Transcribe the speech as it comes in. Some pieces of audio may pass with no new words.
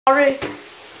Sorry,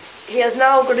 he is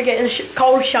now going to get in a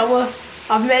cold shower.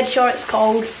 I've made sure it's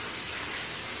cold.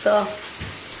 So,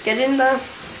 get in there.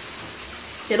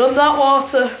 Get under that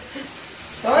water.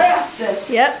 Sure I have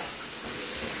to? Yep.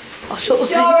 I'll shut the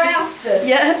Sure I have to?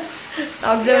 Yeah,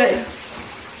 I'll do it.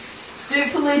 Do it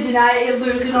for Leeds United, you're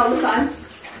losing all the time.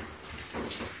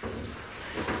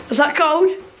 Is that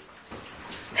cold?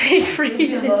 He's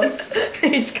freezing.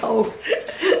 He's cold.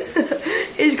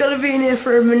 He's got to be in here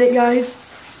for a minute, guys.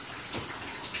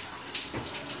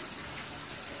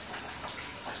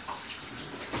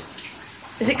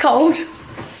 Is it cold?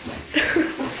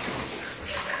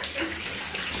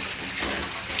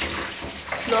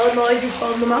 No noises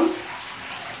from the man.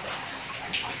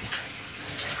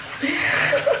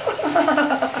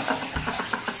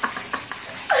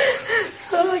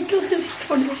 Oh my god, this is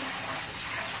funny.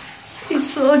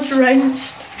 He's so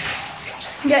drenched.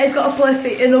 Yeah, he's got to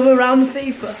play another round of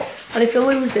FIFA, and if he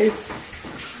loses,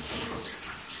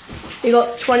 he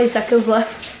got 20 seconds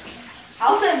left.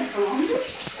 I'll send it for longer.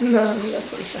 No, we got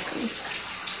 20 seconds.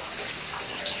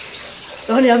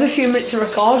 We only have a few minutes of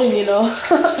recording, you know.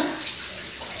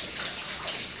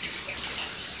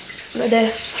 Ready?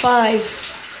 5,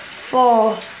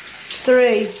 4,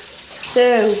 3,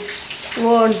 2,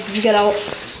 1. You get out.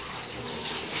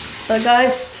 So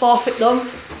guys, forfeit done.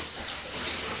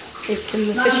 You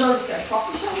can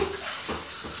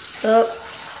so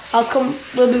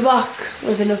we'll be back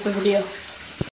with another video.